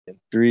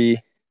Three.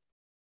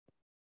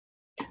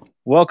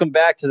 Welcome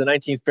back to the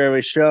 19th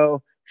Fairway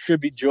Show. Should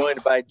be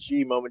joined by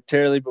G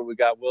momentarily, but we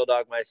got Will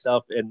Dog,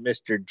 myself, and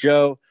Mr.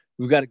 Joe.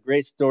 We've got a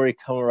great story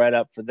coming right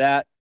up for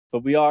that.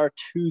 But we are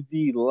to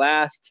the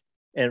last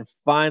and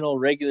final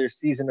regular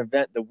season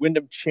event, the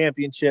Wyndham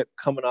Championship,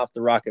 coming off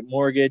the Rocket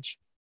Mortgage,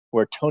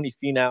 where Tony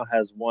Finau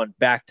has won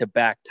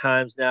back-to-back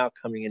times now,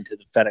 coming into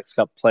the FedEx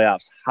Cup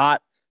playoffs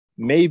hot.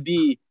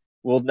 Maybe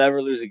we'll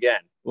never lose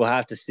again. We'll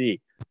have to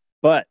see.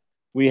 But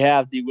we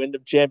have the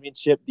Wyndham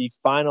Championship, the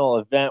final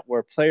event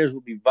where players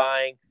will be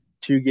vying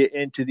to get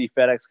into the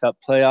FedEx Cup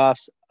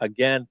playoffs.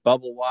 Again,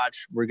 bubble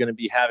watch. We're going to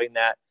be having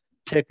that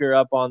ticker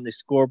up on the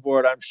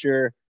scoreboard, I'm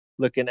sure,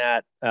 looking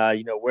at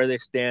where they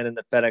stand in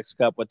the FedEx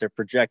Cup, what their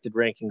projected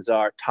rankings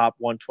are. Top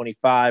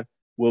 125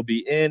 will be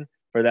in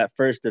for that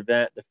first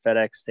event, the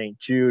FedEx St.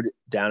 Jude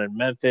down in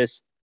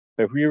Memphis.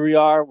 But here we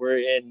are. We're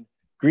in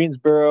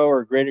Greensboro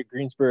or greater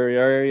Greensboro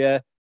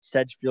area,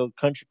 Sedgefield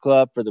Country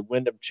Club for the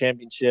Wyndham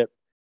Championship.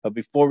 But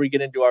before we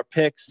get into our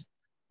picks,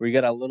 we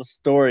got a little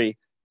story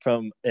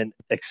from an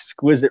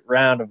exquisite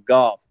round of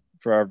golf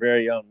for our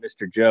very own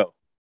Mr. Joe.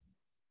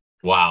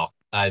 Wow.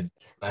 I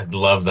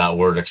love that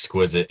word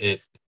exquisite.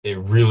 It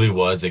really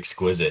was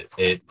exquisite.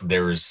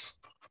 There's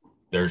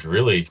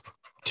really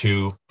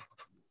two,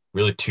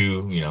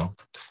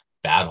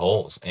 bad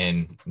holes.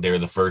 And they were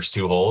the first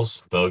two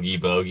holes,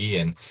 bogey,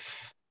 and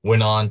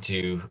went on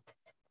to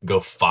go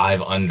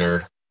 5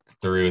 under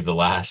through the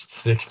last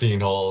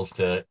 16 holes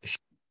to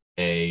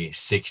a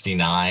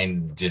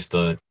 69, just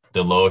the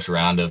lowest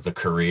round of the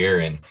career.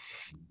 And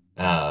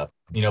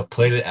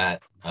played it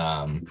at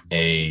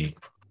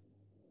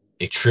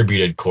a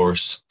tributed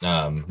course,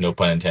 no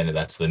pun intended.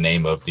 That's the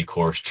name of the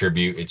course,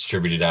 Tribute. It's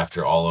tributed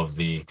after all of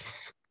the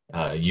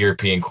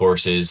European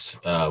courses.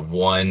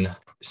 1,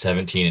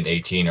 17, and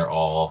 18 are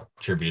all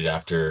tributed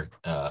after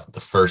the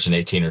first, and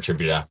 18 are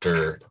tributed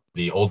after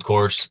the old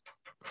course,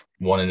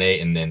 1 and 8,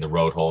 and then the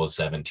road hole is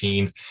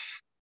 17.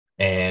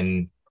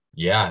 And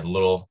yeah,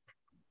 little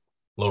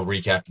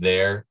recap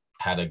there.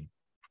 Had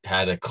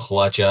a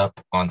clutch up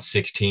on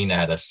 16. I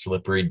had a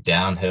slippery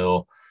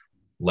downhill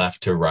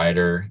left to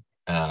righter.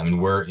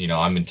 And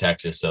I'm in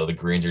Texas, so the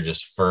greens are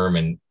just firm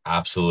and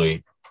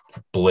absolutely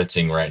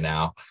blitzing right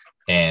now.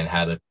 And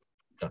had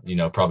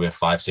probably a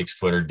 5-6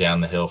 footer down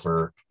the hill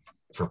for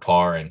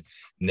par and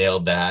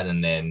nailed that.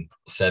 And then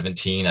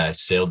 17, I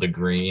sailed the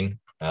green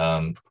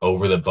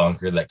over the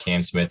bunker that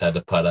Cam Smith had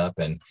to putt up,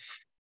 and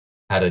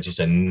had just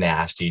a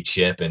nasty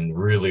chip, and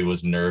really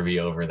was nervy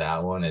over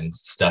that one, and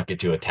stuck it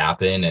to a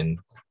tap in and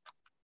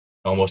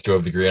almost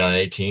drove the green on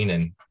 18,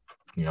 and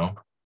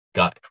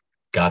got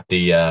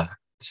the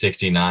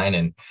 69,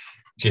 and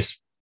just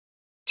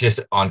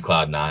on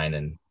cloud 9,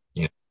 and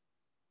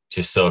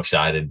just so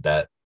excited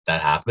that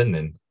happened.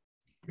 And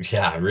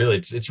yeah, really,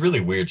 it's really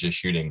weird just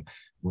shooting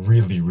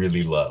really,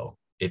 really low.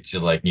 It's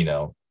just like,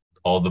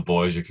 all the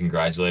boys are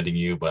congratulating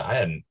you, but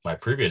my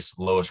previous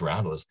lowest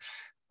round was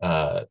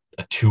a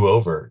 2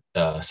 over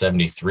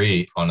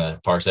 73 on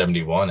a par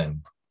 71,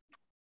 and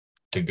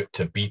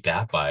to beat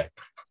that by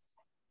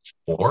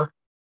 4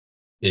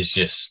 is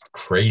just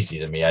crazy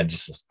to me. I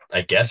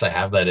guess I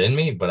have that in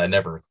me, but I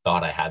never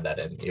thought I had that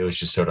in me. It was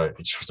just sort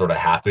of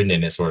happened,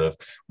 and it sort of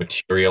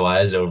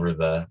materialized over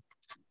the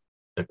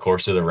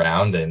course of the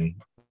round. And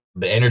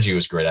the energy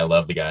was great. I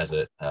love the guys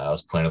that I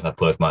was playing with. I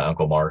played with my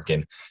uncle Mark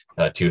and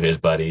 2 of his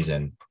buddies,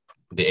 and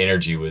the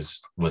energy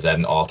was at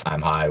an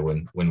all-time high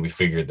when we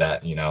figured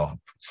that, when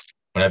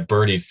I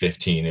birdied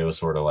 15, it was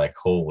sort of like,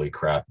 holy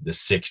crap, the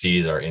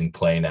 60s are in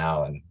play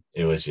now. And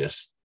it was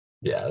just,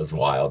 yeah, it was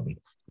wild. And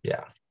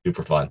yeah,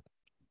 super fun.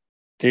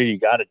 Dude, you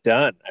got it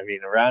done. I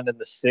mean, around in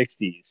the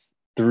 60s,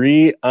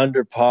 3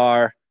 under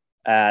par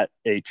at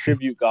a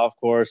tribute golf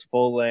course,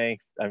 full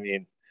length. I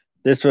mean,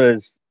 this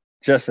was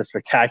just a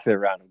spectacular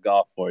round of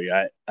golf for you.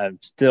 I'm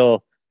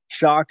still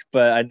shocked,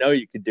 but I know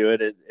you could do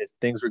it. As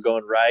things were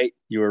going right,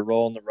 you were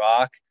rolling the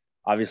rock,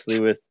 obviously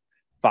with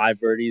 5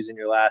 birdies in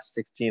your last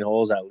 16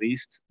 holes at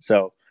least.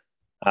 So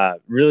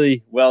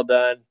really well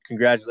done.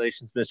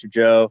 Congratulations, Mr.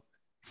 Joe.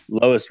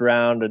 Lowest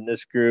round in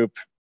this group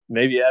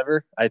maybe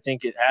ever. I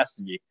think it has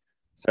to be.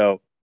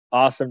 So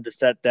awesome to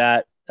set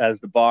that as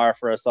the bar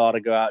for us all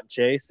to go out and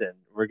chase, and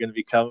we're going to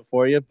be coming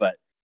for you. But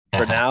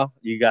for now,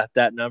 you got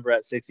that number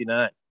at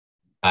 69.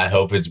 I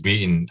hope it's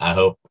beaten. I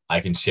hope I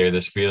can share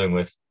this feeling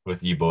with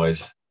you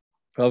boys.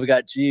 Well, we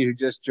got G, who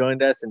just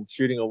joined us and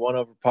shooting a 1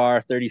 over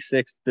par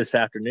 36 this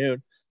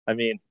afternoon. I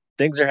mean,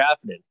 things are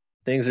happening.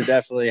 Things are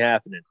definitely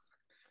happening.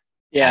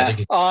 Yeah.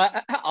 All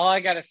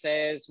I got to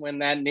say is when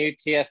that new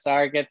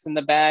TSR gets in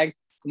the bag,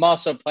 I'm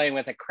also playing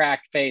with a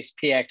cracked face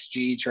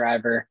PXG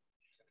driver.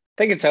 I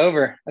think it's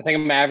over. I think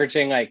I'm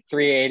averaging like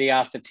 380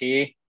 off the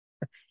tee.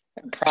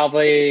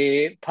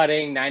 Probably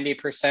putting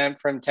 90%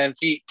 from 10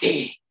 feet.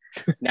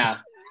 No,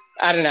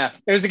 I don't know.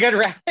 It was a good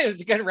round. It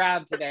was a good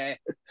round today.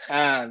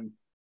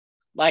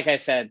 Like I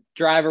said,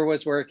 driver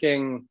was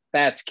working.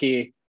 That's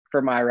key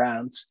for my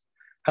rounds.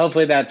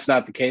 Hopefully that's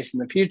not the case in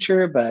the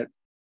future, but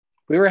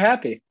we were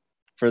happy.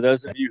 For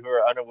those of you who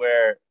are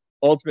unaware,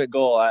 ultimate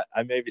goal,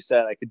 I maybe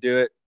said I could do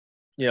it.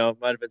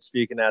 Might have been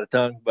speaking out of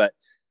tongue, but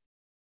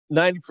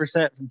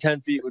 90% from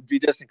 10 feet would be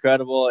just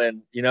incredible.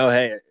 And,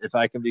 hey, if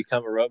I can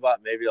become a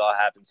robot, maybe it'll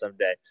happen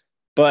someday.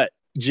 But,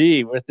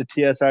 with the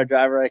TSR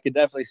driver, I could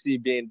definitely see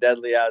being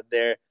deadly out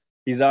there.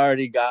 He's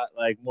already got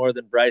like more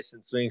than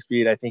Bryson swing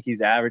speed. I think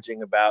he's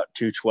averaging about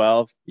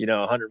 212,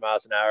 100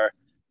 miles an hour,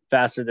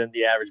 faster than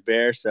the average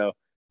bear. So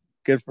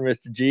good for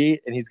Mr. G.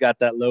 And he's got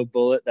that low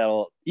bullet that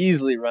will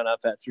easily run up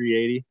at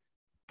 380.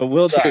 But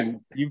Will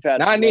Dog, you've had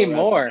not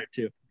anymore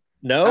too.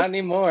 No, not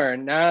anymore.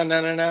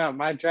 No.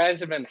 My drives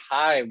have been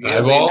high.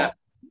 Skyball?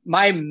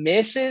 My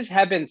misses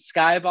have been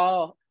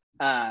skyball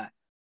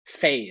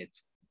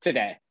fades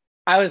today.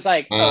 I was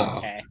like,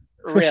 okay,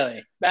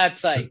 really?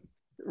 That's like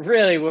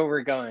really where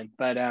we're going.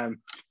 But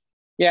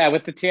yeah,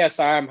 with the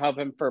TSR, I'm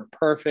hoping for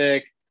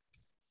perfect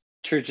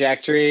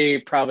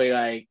trajectory, probably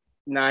like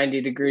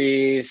 90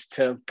 degrees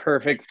to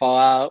perfect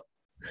fallout,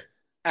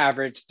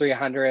 average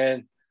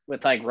 300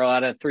 with like roll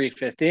out of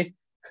 350.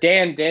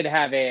 Dan did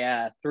have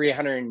a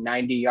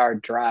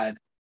 390-yard drive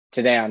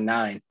today on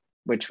 9,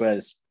 which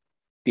was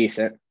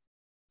decent.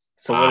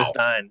 So What is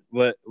 9?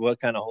 What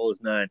kind of hole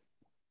is 9?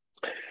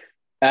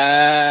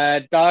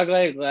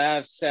 Dogleg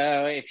left.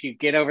 So if you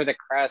get over the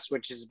crest,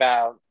 which is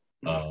about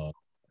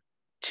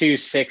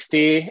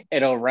 260,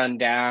 it'll run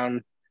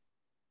down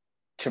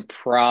to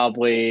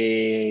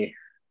probably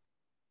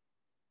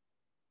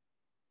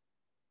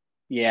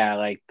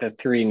like the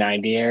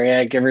 390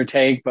 area, give or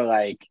take. But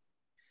like,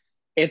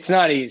 it's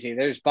not easy.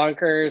 There's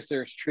bunkers,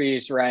 there's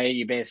trees, right?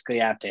 You basically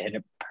have to hit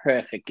it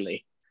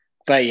perfectly.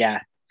 But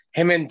yeah,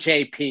 him and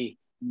JP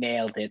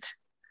nailed it.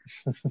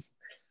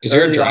 Is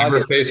your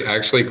driver face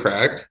actually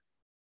cracked?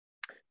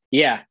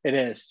 Yeah, it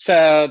is.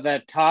 So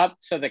the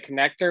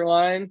connector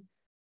line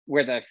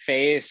where the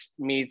face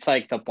meets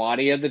like the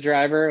body of the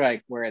driver,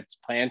 like where it's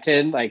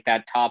planted, like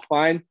that top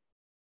line,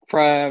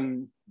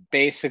 from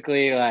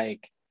basically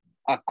like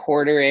a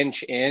quarter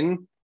inch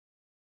in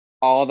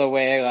all the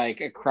way like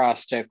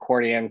across to a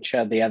quarter inch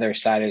of the other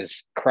side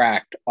is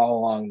cracked all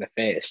along the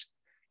face.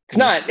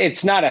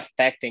 It's not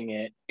affecting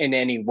it in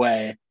any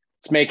way.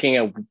 It's making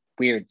a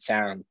weird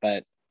sound,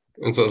 but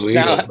it's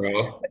illegal,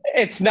 bro.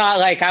 It's not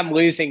like I'm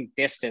losing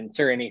distance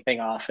or anything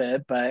off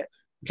it, but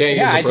can't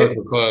use a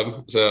broken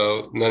club,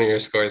 so none of your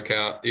scores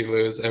count. You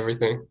lose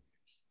everything.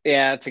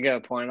 Yeah, that's a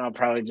good point. I'll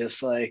probably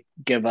just like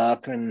give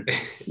up and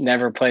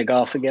never play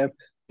golf again.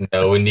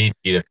 No, we need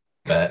you to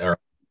bet, or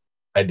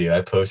I do.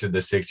 I posted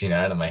the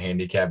 69 and my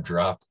handicap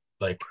dropped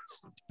like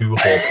 2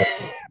 whole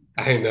points.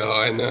 I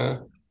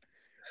know.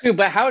 Dude,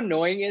 but how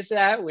annoying is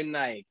that when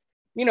like,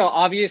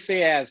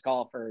 obviously as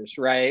golfers,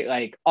 right?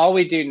 Like all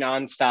we do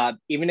nonstop,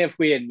 even if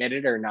we admit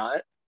it or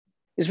not,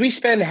 is we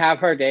spend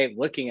half our day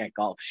looking at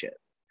golf shit.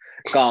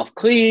 Golf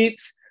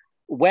cleats,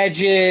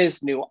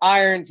 wedges, new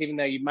irons, even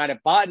though you might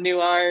have bought new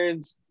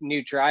irons,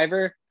 new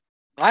driver.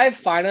 I've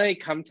finally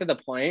come to the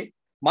point,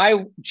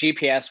 my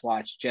GPS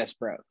watch just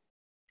broke.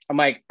 I'm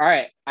like, all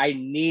right, I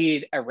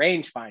need a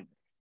rangefinder.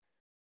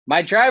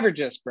 My driver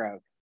just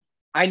broke.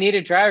 I need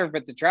a driver,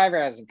 but the driver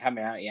hasn't come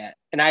out yet.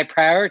 And I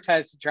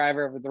prioritized the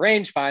driver over the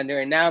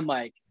rangefinder. And now I'm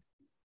like,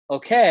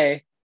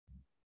 okay,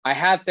 I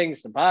have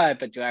things to buy,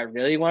 but do I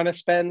really want to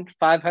spend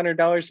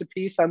 $500 a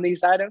piece on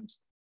these items?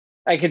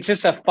 Like, it's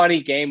just a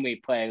funny game we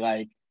play.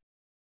 Like,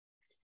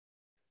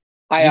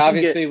 I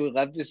obviously would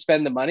love to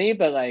spend the money,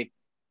 but like,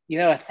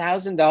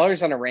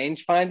 $1,000 on a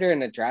rangefinder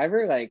and a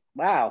driver, like,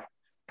 wow,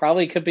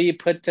 probably could be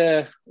put to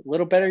a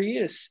little better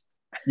use.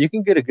 You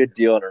can get a good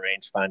deal on a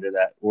rangefinder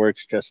that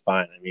works just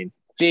fine. I mean,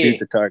 shoot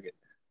the target.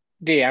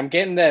 I'm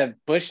getting the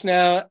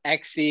Bushnell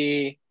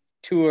XE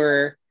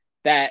Tour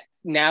that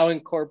now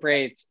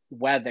incorporates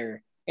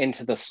weather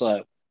into the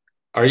slope.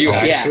 Are you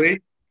actually? Yeah.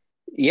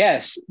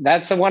 Yes,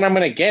 that's the one I'm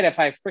going to get if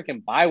I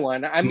freaking buy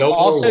one. I'm no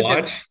also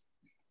watch?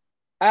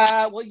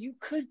 Well, you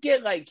could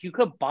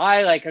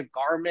buy like a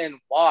Garmin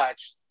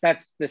watch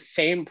that's the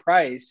same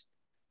price,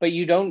 but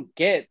you don't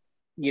get,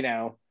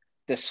 the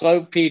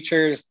slope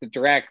features, the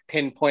direct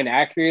pinpoint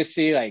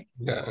accuracy. Like,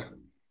 yeah,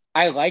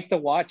 I like the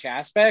watch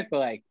aspect, but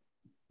like,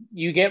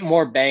 you get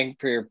more bang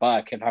for your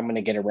buck if I'm going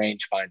to get a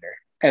rangefinder.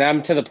 And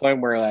I'm to the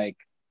point where like,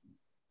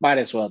 might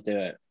as well do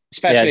it,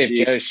 especially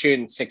if Joe's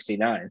shooting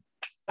 69.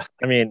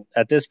 I mean,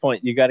 at this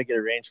point, you got to get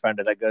a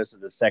rangefinder that goes to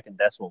the second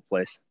decimal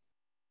place.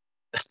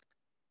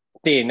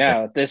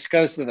 No, this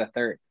goes to the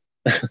third.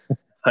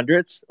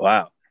 Hundreds?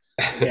 Wow.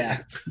 Yeah,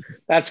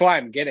 that's why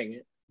I'm getting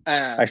it.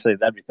 Actually,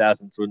 that'd be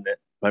thousands, wouldn't it?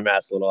 My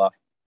math's a little off.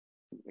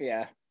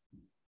 Yeah.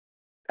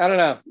 I don't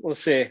know. We'll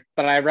see.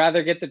 But I'd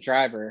rather get the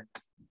driver,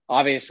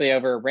 obviously,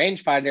 over a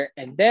rangefinder.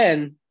 And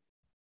then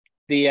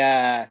the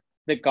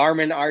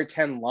Garmin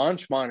R10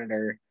 launch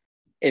monitor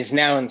is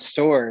now in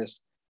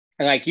stores.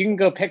 And like, you can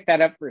go pick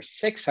that up for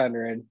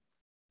 $600.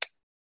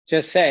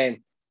 Just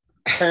saying.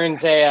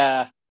 Turns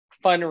a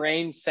fun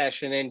range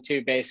session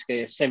into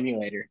basically a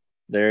simulator.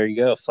 There you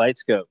go. Flight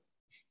scope.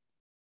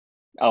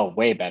 Oh,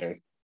 way better.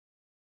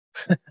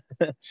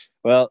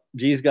 Well,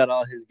 G's got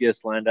all his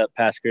gifts lined up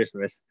past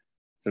Christmas.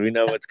 So we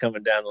know what's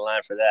coming down the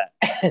line for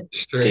that.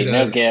 Straight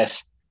no up.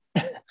 guess.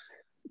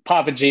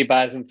 Papa G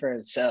buys them for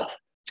himself.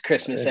 It's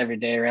Christmas every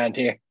day around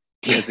here.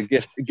 It's a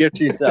gift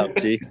to yourself,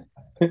 G.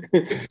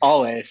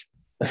 Always.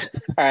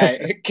 All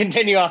right,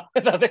 continue on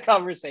with other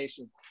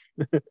conversation.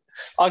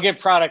 I'll get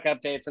product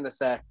updates in a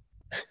sec.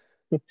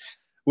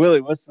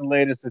 Willie, what's the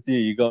latest with you?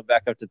 You going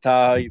back up to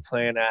Tahoe? You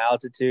playing at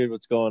altitude?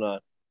 What's going on?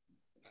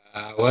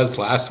 I was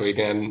last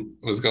weekend,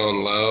 was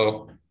going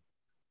low.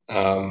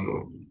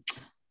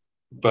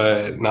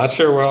 But not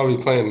sure where I'll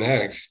be playing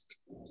next.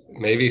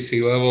 Maybe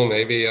sea level,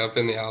 maybe up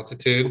in the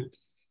altitude.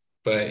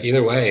 But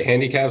either way,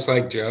 handicaps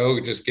like Joe,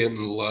 just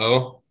getting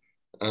low.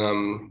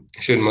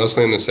 Shooting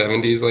mostly in the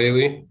 70s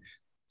lately.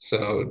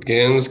 So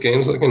game's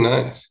looking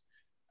nice.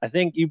 I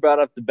think you brought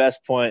up the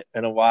best point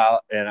in a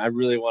while, and I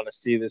really want to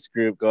see this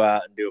group go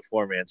out and do a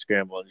 4-man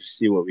scramble and just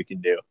see what we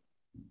can do.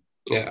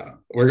 Yeah,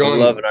 we're going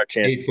loving our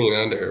chances. 18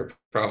 under,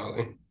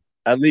 probably.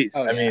 At least.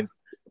 Oh, I mean,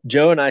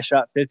 Joe and I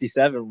shot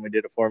 57 when we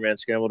did a 4-man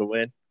scramble to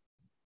win.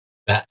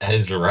 That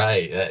is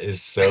right. That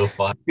is so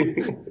fun.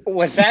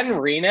 Was that in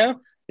Reno?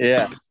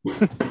 Yeah.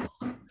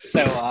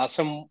 So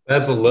awesome.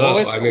 That's a low.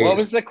 What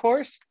was the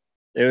course?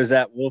 It was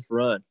at Wolf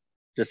Run,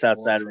 just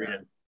outside of Wolf Reno.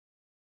 Run.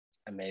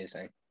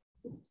 Amazing.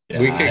 Yeah,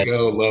 we could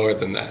go lower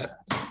than that.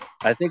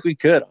 I think we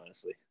could,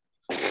 honestly.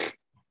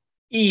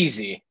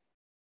 Easy.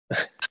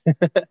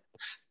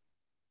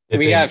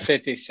 We got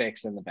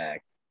 56 in the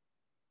bag.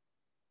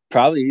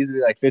 Probably easily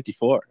like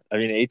 54. I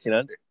mean, 18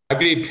 under. I'd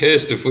be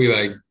pissed if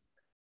we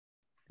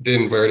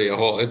didn't birdie a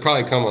hole. It'd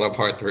probably come on a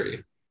par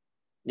 3.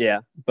 Yeah,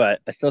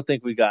 but I still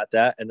think we got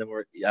that, and then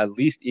we're at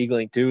least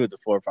eagling 2 with the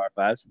 4 par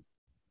 5s.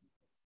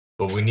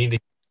 But we need to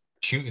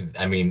shoot.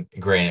 I mean,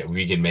 granted,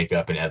 we can make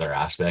up in other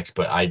aspects,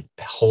 but I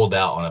hold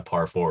out on a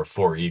par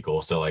 4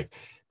 eagle. So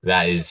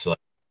that is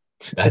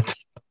that.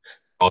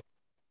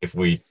 If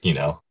we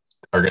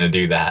are gonna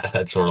do that,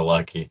 that's sort of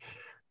lucky.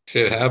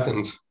 Shit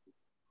happens.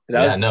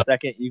 That was the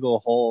second eagle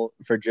hole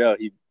for Joe.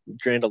 He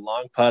drained a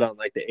long putt on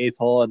the 8th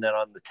hole, and then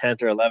on the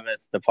 10th or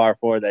 11th, the par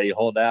 4 that he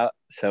holed out.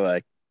 So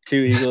 2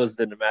 eagles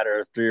in a matter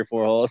of 3 or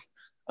 4 holes.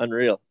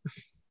 Unreal.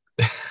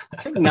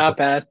 Not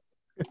bad.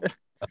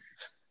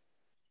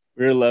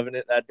 We were loving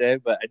it that day,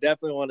 but I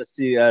definitely want to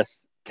see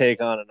us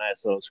take on a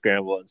nice little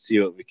scramble and see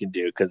what we can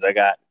do, because I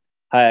got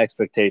high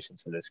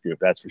expectations for this group.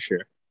 That's for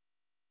sure.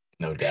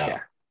 No doubt. Yeah.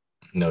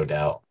 No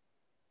doubt.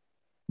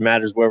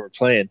 Matters where we're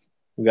playing.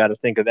 We got to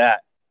think of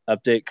that.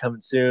 Update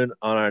coming soon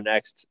on our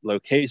next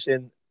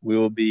location. We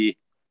will be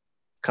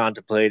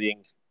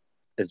contemplating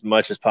as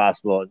much as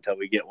possible until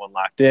we get one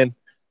locked in.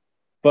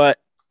 But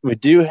we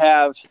do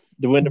have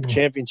the Wyndham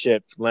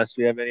Championship, unless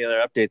we have any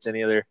other updates,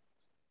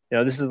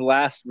 this is the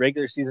last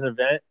regular season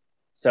event.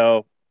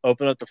 So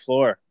open up the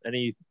floor.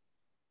 Any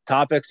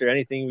topics or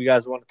anything you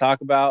guys want to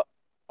talk about?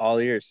 All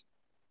ears.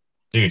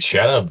 Dude,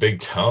 shout out Big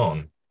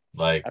Tone.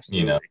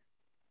 Absolutely.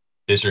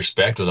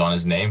 Disrespect was on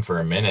his name for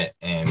a minute,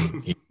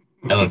 and he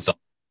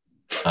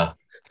a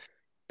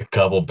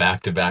couple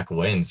back-to-back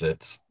wins.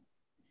 That's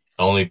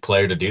the only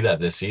player to do that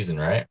this season,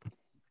 right?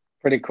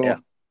 Pretty cool. Yeah.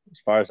 As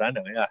far as I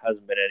know,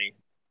 hasn't been any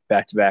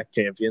back-to-back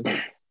champions.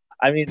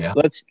 I mean, Yeah.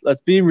 let's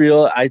be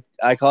real.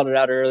 I called it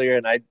out earlier,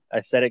 and I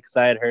said it because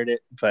I had heard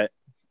it, but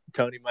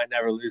Tony might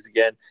never lose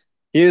again.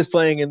 He was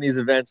playing in these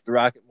events, the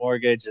Rocket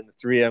Mortgage and the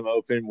 3M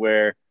Open,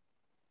 where,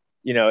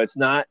 it's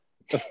not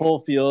the full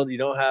field. You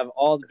don't have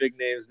all the big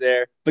names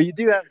there, but you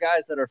do have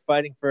guys that are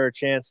fighting for a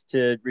chance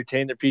to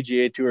retain their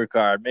PGA Tour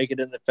card, make it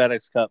in the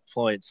FedEx Cup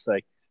points.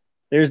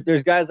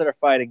 There's guys that are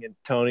fighting, and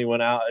Tony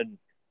went out and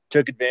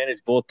took advantage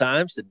both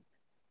times, and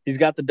he's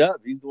got the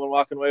dub. He's the one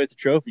walking away with the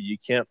trophy. You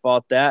can't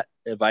fault that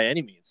by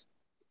any means.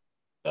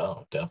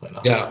 No, definitely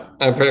not. Yeah,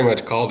 I pretty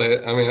much called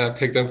it. I mean, I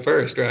picked him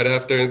first right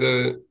after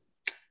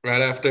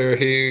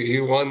he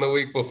won the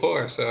week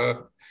before.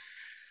 So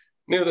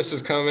knew this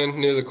was coming,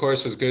 knew the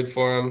course was good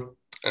for him.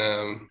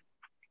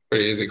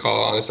 Pretty easy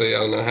call, honestly. I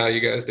don't know how you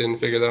guys didn't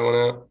figure that one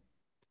out.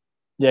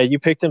 Yeah, you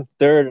picked him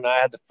third, and I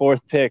had the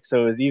 4th pick,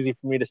 so it was easy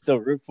for me to still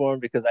root for him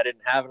because I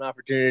didn't have an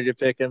opportunity to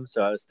pick him,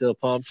 so I was still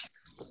pumped.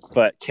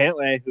 But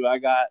Cantlay, who I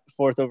got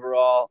 4th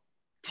overall,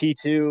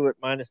 T2 at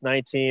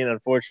 -19.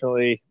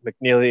 Unfortunately,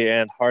 McNeely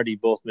and Hardy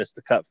both missed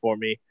the cut for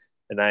me,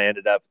 and I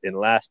ended up in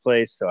last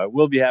place. So I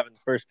will be having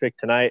the first pick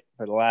tonight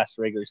for the last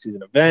regular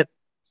season event.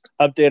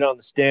 Update on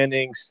the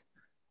standings.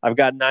 I've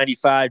got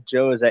 95.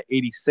 Joe is at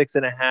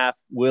 86.5.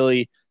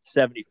 Willie,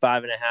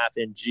 75.5.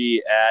 And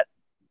G at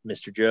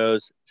Mr.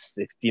 Joe's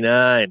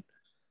 69.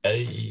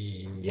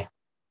 Hey.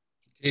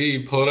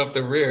 He pulled up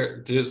the rear.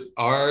 Does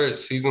our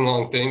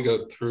season-long thing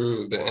go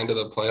through the end of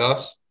the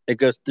playoffs? It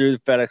goes through the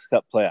FedEx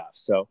Cup playoffs.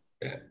 So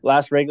Yeah.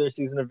 last regular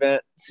season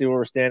event, see where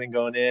we're standing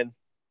going in.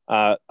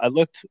 I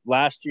looked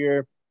last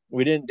year.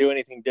 We didn't do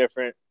anything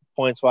different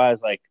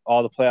points-wise.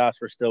 All the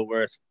playoffs were still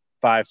worth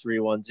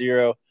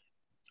 5-3-1-0.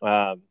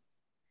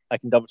 I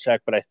can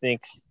double-check, but I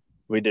think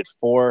we did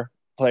 4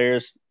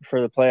 players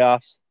for the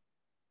playoffs.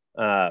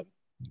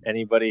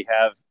 Anybody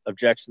have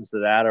objections to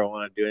that or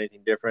want to do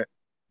anything different?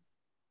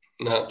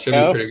 No, should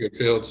be pretty good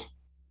fields.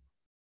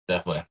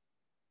 Definitely.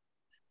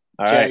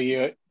 All Joe, right.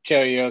 you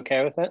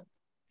okay with it?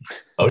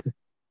 Oh,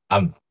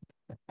 I'm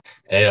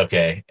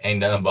okay. Ain't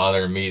nothing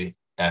bothering me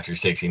after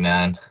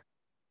 69.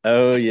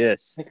 Oh,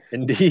 yes,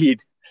 indeed.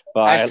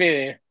 Well, I I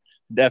feel you.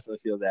 definitely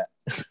feel that.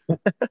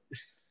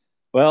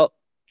 Well,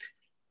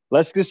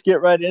 let's just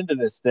get right into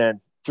this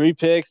then. 3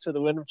 picks for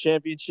the Wyndham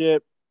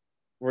Championship.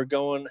 We're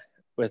going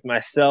with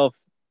myself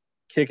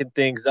kicking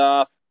things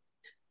off.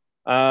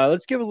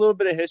 Let's give a little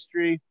bit of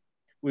history.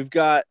 We've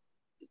got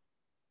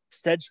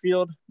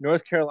Sedgefield,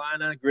 North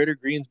Carolina, Greater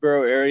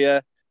Greensboro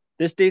area.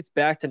 This dates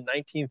back to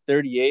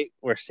 1938,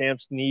 where Sam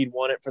Snead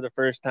won it for the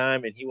first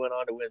time, and he went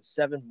on to win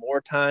 7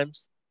 more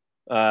times.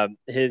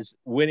 His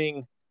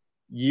winning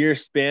year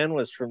span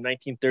was from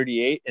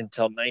 1938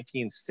 until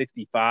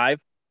 1965.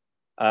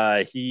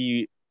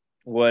 He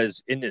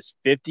was in his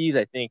 50s,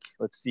 I think.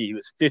 Let's see, he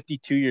was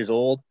 52 years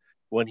old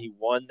when he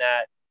won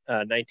that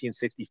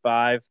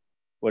 1965,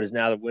 what is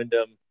now the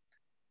Wyndham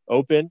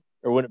Open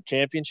or Wyndham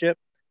Championship.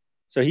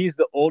 So he's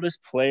the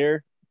oldest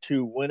player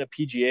to win a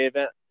PGA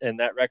event, and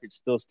that record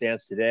still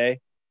stands today.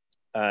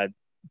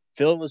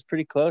 Phil was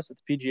pretty close at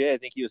the PGA. I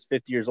think he was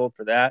 50 years old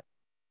for that.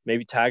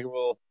 Maybe Tiger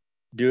will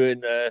do it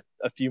in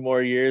a few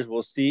more years.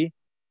 We'll see.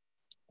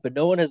 But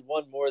no one has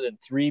won more than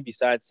 3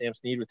 besides Sam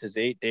Snead with his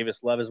 8.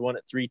 Davis Love has won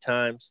it 3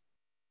 times.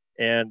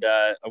 And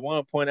I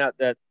want to point out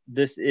that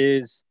this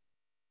is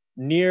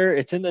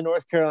it's in the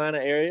North Carolina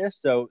area.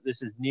 So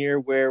this is near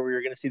where we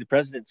were going to see the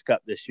President's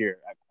Cup this year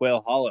at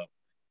Quail Hollow.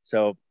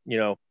 So,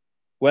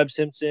 Webb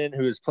Simpson,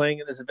 who is playing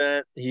in this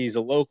event, he's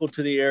a local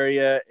to the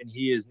area, and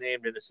he is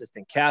named an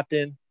assistant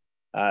captain.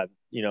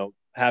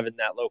 Having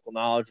that local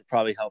knowledge will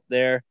probably help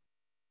there.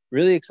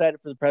 Really excited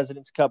for the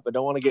President's Cup, but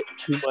don't want to get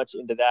too much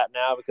into that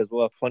now because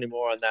we'll have plenty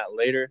more on that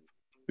later.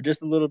 But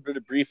just a little bit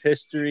of brief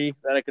history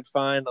that I could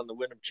find on the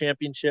Wyndham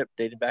Championship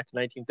dating back to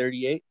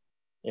 1938.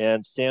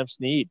 And Sam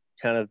Snead,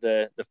 kind of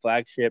the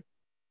flagship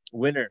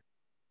winner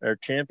or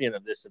champion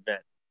of this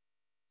event.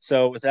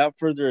 So without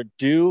further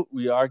ado,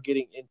 we are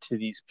getting into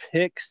these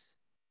picks.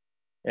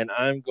 And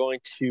I'm going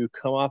to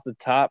come off the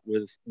top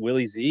with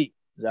Willie Z,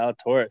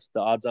 Zalatoris,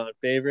 the odds-on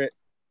favorite.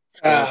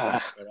 Right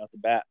off the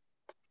bat.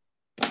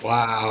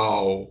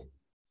 Wow.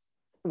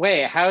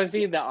 Wait, how is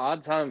he the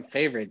odds-on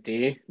favorite,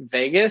 D?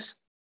 Vegas?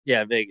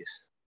 Yeah,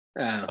 Vegas.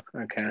 Oh,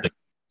 okay.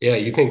 Yeah,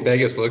 you think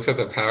Vegas looks at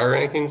the power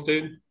rankings,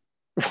 dude?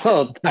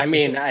 Well, I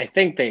mean, I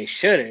think they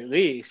should at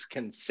least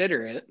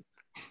consider it.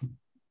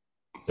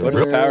 What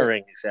do the power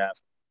rankings have?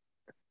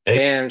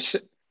 Damn,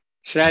 should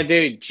I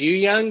do Ju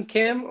Young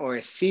Kim or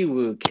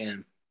Siwoo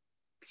Kim?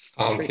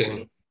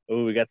 Kim.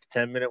 Oh, we got the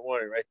 10-minute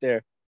warning right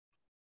there.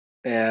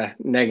 Yeah,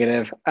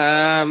 negative.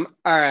 All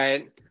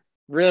right.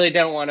 Really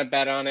don't want to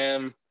bet on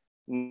him,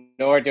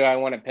 nor do I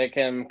want to pick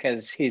him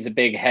because he's a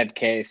big head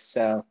case.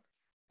 So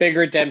big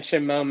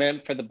redemption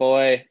moment for the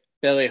boy,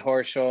 Billy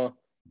Horschel,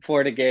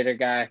 Florida Gator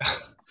guy.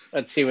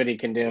 Let's see what he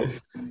can do.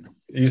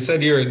 You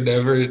said you were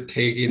never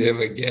taking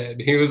him again.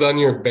 He was on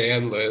your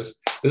ban list.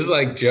 This is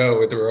like Joe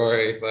with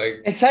Rory.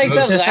 It's like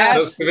the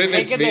last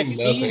pick of the nothing.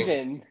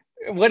 season.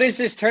 What is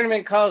this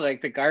tournament called?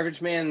 Like the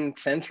Garbage Man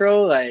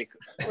Central? Like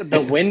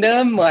the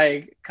Wyndham?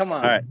 Like, come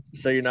on. All right.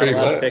 So you're not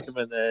allowed to pick him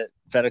in the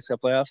FedEx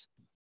Cup playoffs?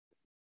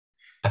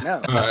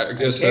 No. All right. I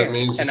guess that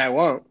means and I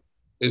won't.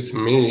 It's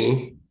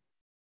me.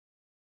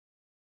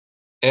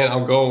 And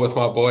I'm going with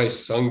my boy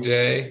Sung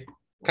Jae.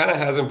 Kind of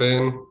hasn't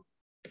been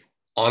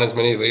on as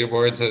many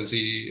leaderboards as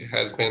he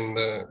has been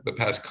the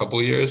past couple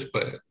years,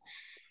 but I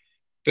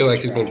feel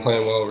like he's been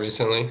playing well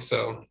recently.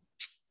 So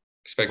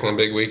expecting a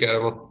big week out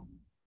of him.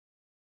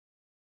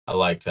 I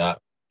like that.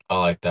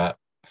 I don't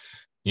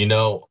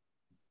know.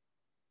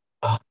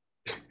 I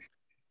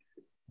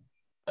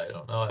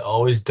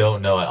always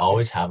don't know. I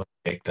always have a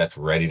pick that's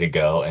ready to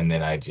go, and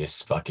then I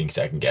just fucking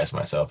second guess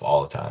myself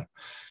all the time.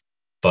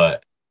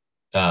 But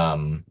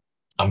I'm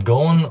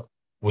going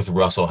with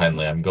Russell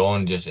Henley. I'm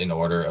going just in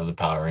order of the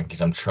power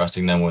rankings. I'm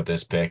trusting them with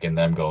this pick, and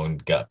then I'm going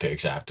gut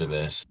picks after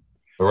this.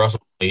 But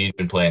Russell, he's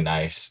been playing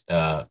nice,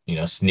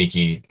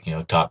 sneaky,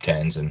 top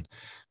tens, and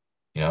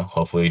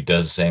hopefully he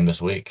does the same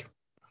this week.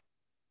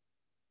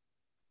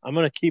 I'm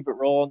going to keep it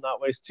rolling,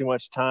 not waste too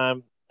much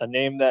time. A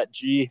name that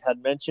G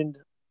had mentioned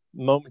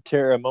a moment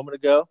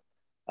ago.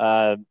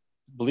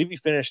 Believe he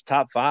finished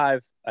top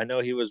 5. I know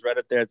he was right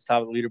up there at the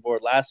top of the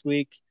leaderboard last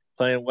week,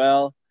 playing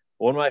well.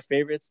 One of my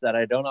favorites that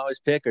I don't always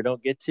pick or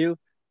don't get to,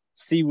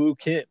 Siwoo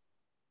Kim.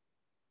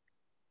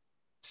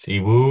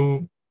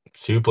 Siwoo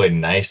played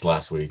nice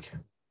last week.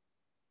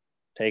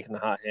 Taking the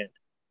hot hand.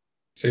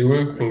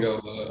 Siwoo can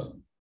go low.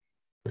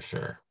 For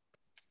sure.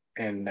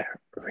 And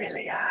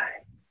really high.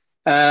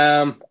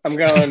 I'm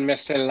going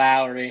Mr.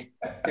 Lowry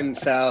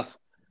himself.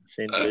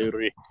 Shane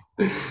Lowry.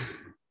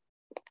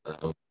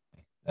 That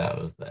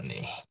was the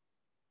knee.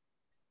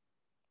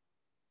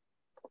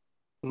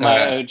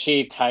 My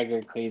OG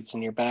Tiger cleats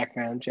in your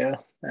background,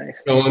 Joe.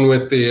 Nice. Going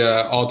with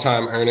the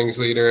all-time earnings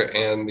leader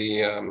and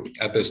the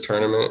at this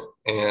tournament,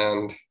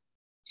 and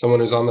someone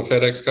who's on the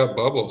FedEx Cup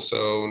bubble,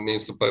 so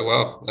needs to play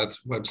well.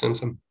 That's Webb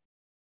Simpson.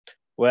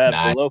 Webb,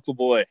 the local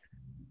boy.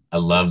 I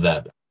love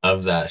that.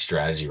 of that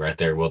strategy right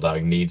there. Will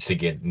Dog needs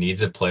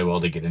to play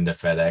well to get into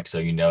FedEx, so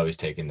he's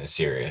taking this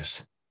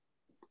serious.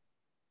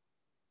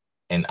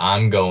 And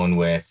I'm going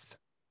with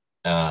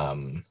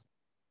gosh.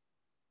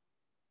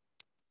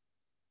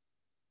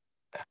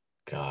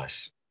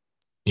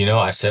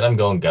 I said I'm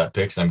going gut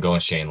picks. I'm going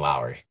Shane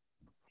Lowry.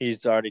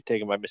 He's already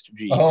taken by Mr.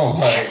 G. Oh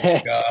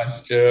my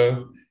gosh,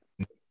 Joe.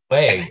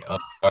 Way.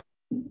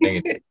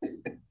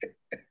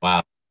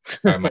 Wow.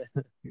 All right, my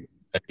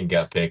second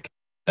gut pick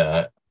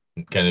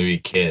gonna be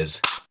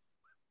Kiz.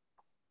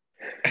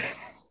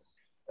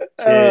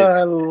 Oh,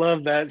 I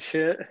love that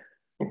shit.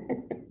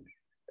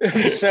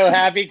 I'm so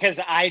happy because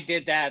I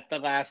did that the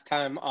last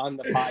time on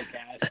the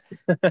podcast.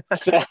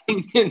 So,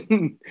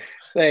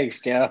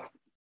 thanks, Joe.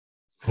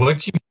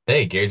 What'd you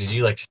say, Gary? Did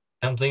you say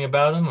something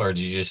about him, or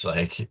did you just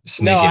sneak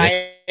No,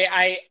 it in?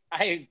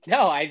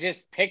 I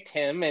just picked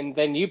him, and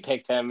then you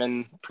picked him,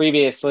 and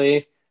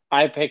previously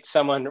I picked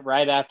someone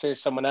right after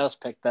someone else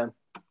picked them.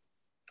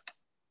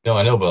 No,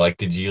 I know, but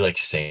did you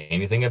say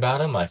anything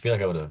about him? I feel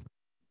like I would have.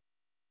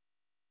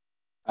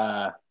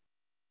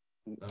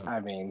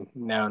 I mean,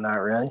 no, not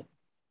really.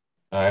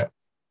 All right.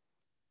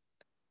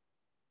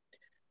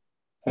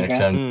 Okay. Next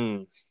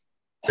time,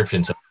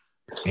 description. So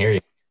here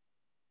you.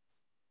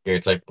 Here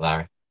it's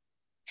Larry.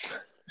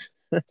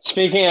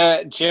 Speaking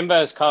of,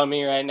 Jimbo's calling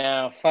me right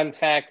now. Fun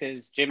fact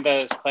is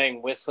Jimbo's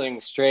playing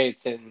Whistling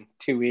Straits in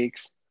 2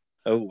 weeks.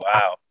 Oh,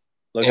 wow.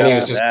 Look and he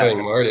was just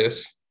playing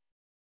Martis.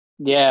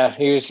 Yeah,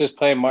 he was just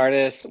playing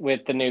Martis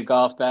with the new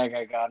golf bag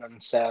I got him,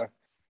 so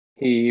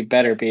he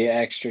better be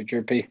extra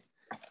drippy.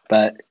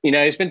 But,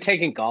 he's been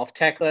taking golf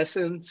tech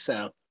lessons, so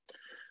I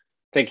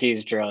think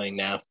he's drilling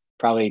now.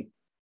 Probably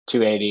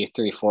 280,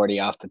 340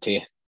 off the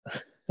tee.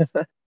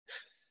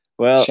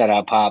 Well, shout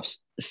out Pops.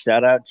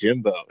 Shout out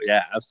Jimbo.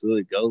 Yeah,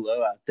 absolutely. Go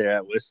low out there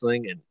at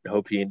Whistling, and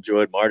hope he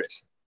enjoyed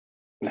Martis.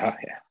 Oh,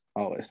 yeah,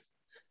 always.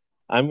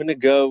 I'm going to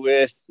go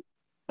with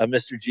a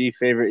Mr. G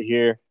favorite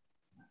here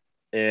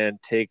and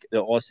take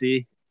the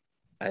Aussie.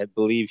 I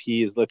believe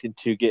he is looking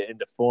to get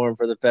into form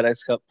for the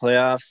FedEx Cup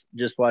playoffs.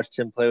 Just watched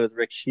him play with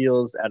Rick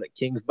Shields out at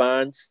Kings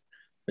Barnes,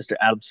 Mr.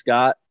 Adam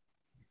Scott.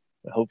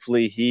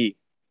 Hopefully he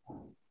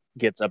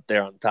gets up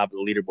there on the top of the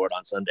leaderboard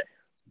on Sunday.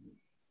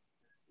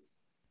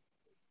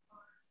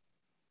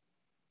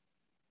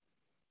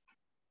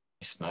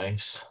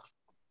 Nice.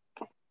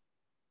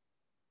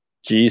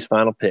 G's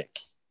final pick.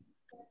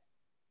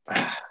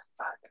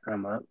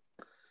 I'm up.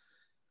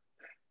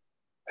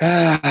 All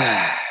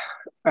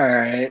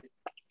right.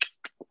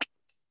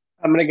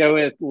 I'm going to go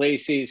with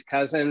Lacey's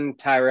cousin,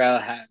 Tyrell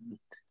Hatton.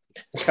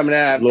 Coming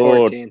out at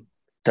 14.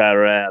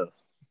 Tyrell.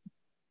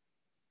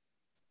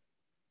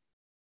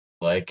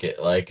 Like it.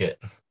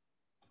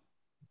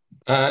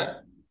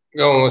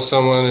 Going with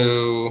someone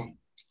who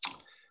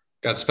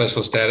got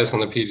special status on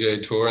the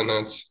PGA Tour, and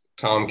that's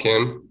Tom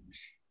Kim,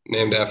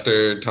 named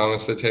after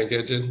Thomas the Tank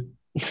Engine.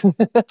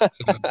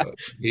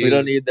 We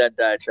don't need that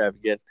diatribe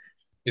again.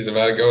 He's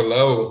about to go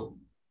low.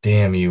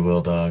 Damn you,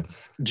 Will Dog.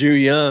 Drew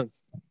Young.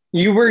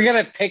 You were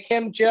going to pick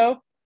him,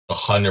 Joe?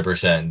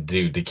 100%.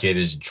 Dude, the kid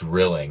is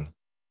drilling.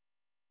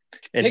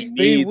 And pick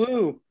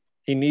B-Woo.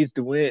 He needs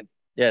to win.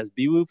 Yeah, is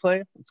B-Woo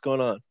playing? What's going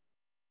on?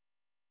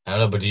 I don't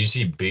know, but did you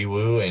see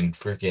B-Woo and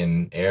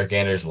freaking Eric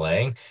Anders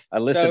Lang? I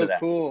listened to that.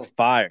 Cool.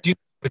 Fire. Dude,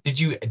 but did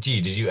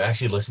you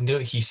actually listen to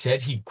it? He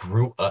said he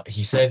grew up.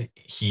 He said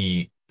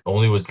he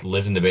only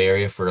lived in the Bay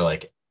Area for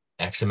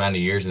X amount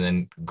of years and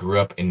then grew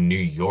up in New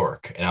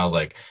York. And I was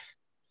like,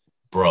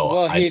 bro.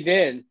 Well, he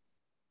did.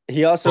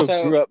 He also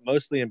grew up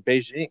mostly in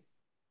Beijing.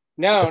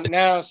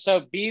 No. So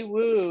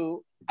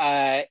B-Woo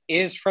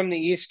is from the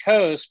East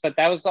Coast, but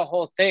that was the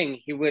whole thing.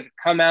 He would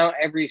come out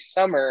every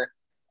summer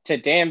to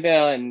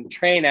Danville and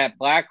train at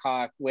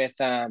Blackhawk with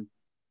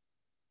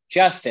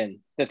Justin,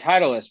 the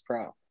Titleist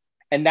pro.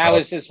 And that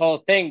was his whole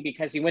thing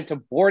because he went to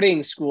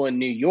boarding school in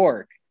New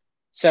York.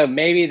 So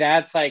maybe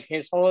that's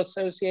his whole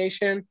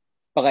association.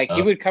 But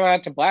he would come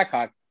out to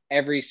Blackhawk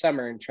every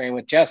summer and train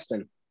with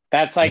Justin.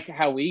 That's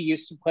how we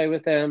used to play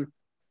with him,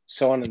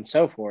 so on and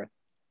so forth.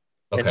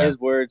 Okay. In his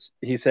words,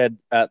 he said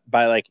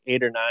by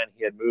 8 or 9,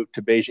 he had moved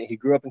to Beijing. He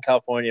grew up in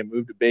California,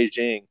 moved to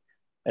Beijing,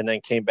 and then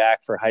came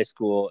back for high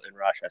school in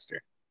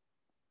Rochester,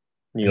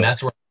 New York. And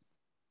that's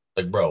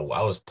where, bro,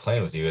 I was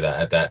playing with you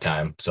at that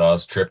time, so I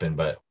was tripping,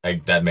 but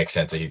that makes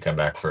sense that he'd come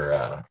back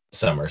for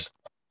summers.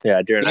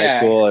 Yeah, during high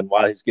school and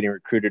while he was getting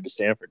recruited to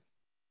Stanford.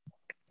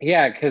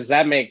 Yeah, because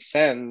that makes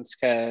sense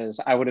because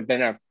I would have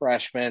been a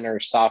freshman or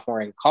sophomore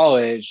in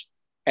college,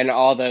 and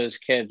all those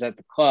kids at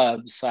the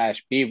club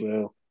 /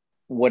 B-Woo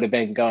would have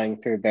been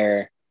going through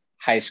their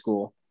high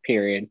school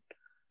period.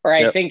 Or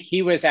I think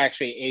he was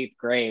actually 8th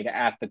grade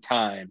at the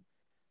time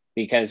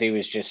because he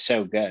was just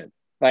so good.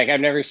 I've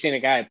never seen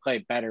a guy play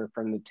better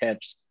from the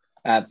tips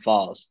at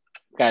Falls.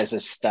 Guy's a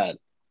stud.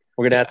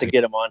 We're going to have to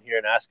get him on here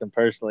and ask him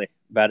personally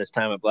about his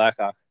time at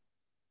Blackhawk.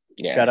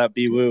 Yeah. Shout out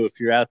B-Woo. If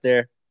you're out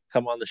there,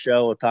 come on the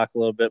show. We'll talk a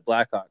little bit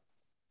Blackhawk.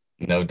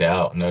 No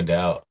doubt.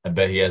 I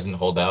bet he hasn't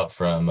holed out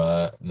from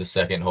the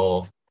second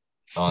hole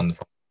on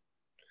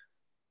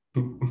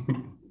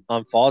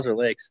on Falls or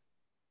Lakes.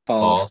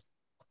 Balls.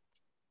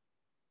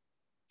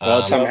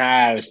 Well,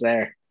 somehow I was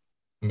there.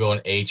 I'm going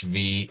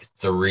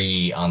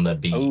HV3 on the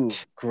beat. Ooh,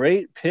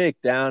 great pick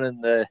down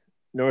in the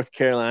North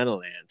Carolina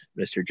land,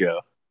 Mr.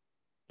 Joe.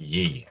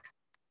 Yeah.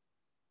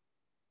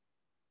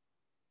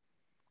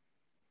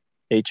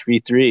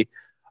 HV3.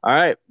 All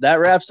right, that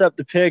wraps up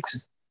the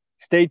picks.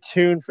 Stay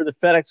tuned for the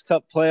FedEx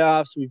Cup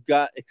playoffs. We've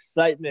got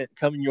excitement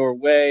coming your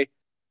way.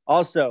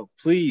 Also,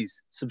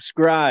 please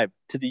subscribe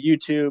to the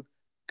YouTube.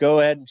 Go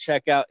ahead and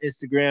check out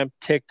Instagram,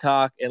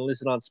 TikTok, and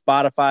listen on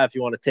Spotify if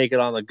you want to take it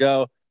on the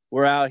go.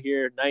 We're out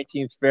here,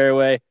 19th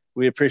Fairway.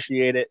 We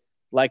appreciate it.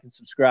 Like and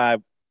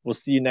subscribe. We'll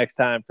see you next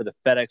time for the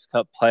FedEx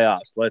Cup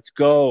playoffs. Let's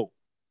go.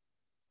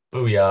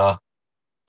 Booyah.